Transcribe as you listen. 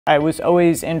I was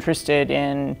always interested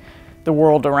in the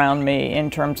world around me in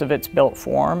terms of its built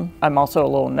form. I'm also a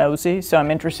little nosy, so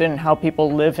I'm interested in how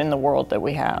people live in the world that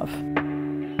we have.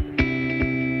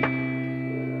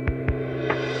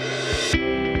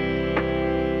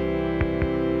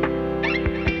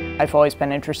 I've always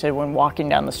been interested when walking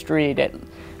down the street at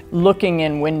looking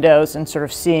in windows and sort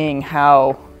of seeing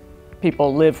how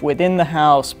people live within the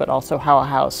house, but also how a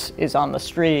house is on the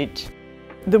street.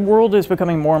 The world is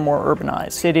becoming more and more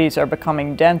urbanized. Cities are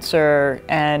becoming denser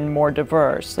and more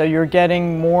diverse. So you're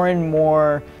getting more and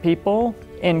more people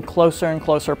in closer and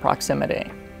closer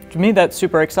proximity. To me, that's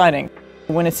super exciting.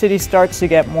 When a city starts to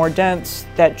get more dense,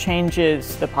 that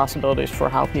changes the possibilities for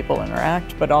how people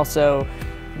interact, but also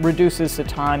reduces the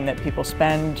time that people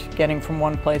spend getting from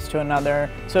one place to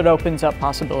another. So it opens up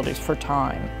possibilities for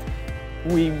time.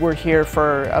 We were here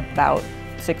for about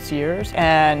 6 years,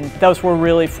 and those were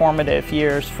really formative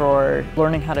years for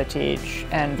learning how to teach.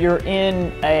 And you're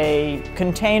in a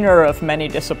container of many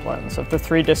disciplines, of the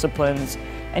 3 disciplines,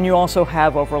 and you also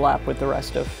have overlap with the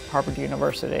rest of Harvard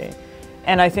University.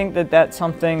 And I think that that's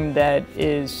something that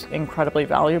is incredibly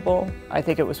valuable. I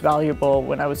think it was valuable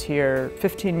when I was here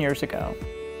 15 years ago.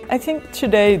 I think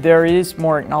today there is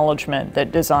more acknowledgement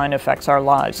that design affects our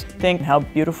lives. Think how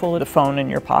beautiful the phone in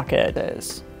your pocket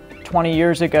is. 20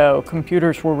 years ago,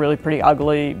 computers were really pretty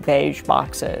ugly beige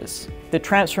boxes. The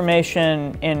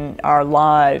transformation in our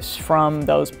lives from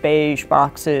those beige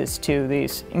boxes to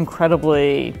these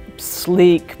incredibly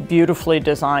sleek, beautifully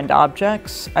designed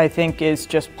objects, I think is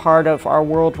just part of our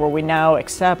world where we now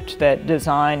accept that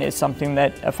design is something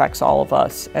that affects all of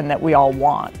us and that we all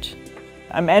want.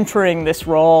 I'm entering this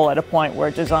role at a point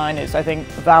where design is, I think,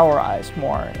 valorized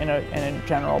more in a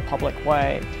general public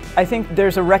way. I think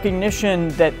there's a recognition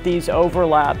that these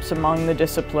overlaps among the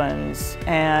disciplines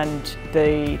and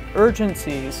the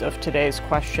urgencies of today's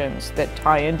questions that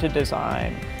tie into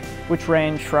design, which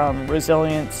range from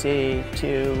resiliency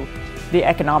to the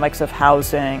economics of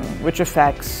housing, which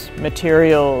affects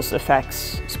materials,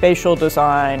 affects spatial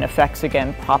design, affects,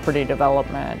 again, property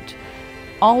development.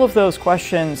 All of those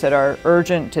questions that are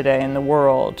urgent today in the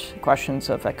world, questions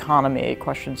of economy,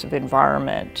 questions of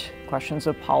environment, questions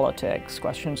of politics,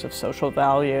 questions of social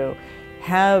value,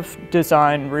 have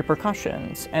design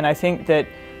repercussions. And I think that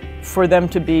for them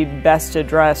to be best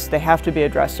addressed, they have to be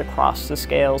addressed across the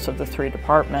scales of the 3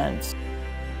 departments,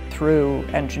 through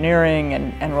engineering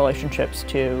and relationships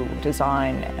to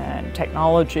design and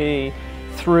technology,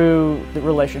 through the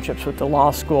relationships with the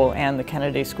law school and the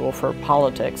Kennedy School for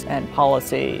Politics and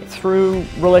Policy, through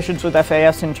relations with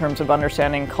FAS in terms of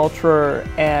understanding culture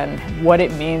and what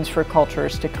it means for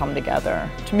cultures to come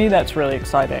together. To me, that's really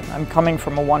exciting. I'm coming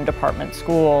from a 1-department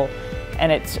school,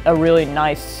 and it's a really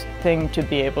nice thing to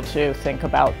be able to think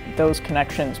about those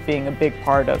connections being a big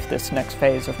part of this next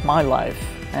phase of my life,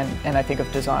 and I think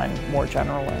of design more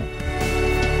generally.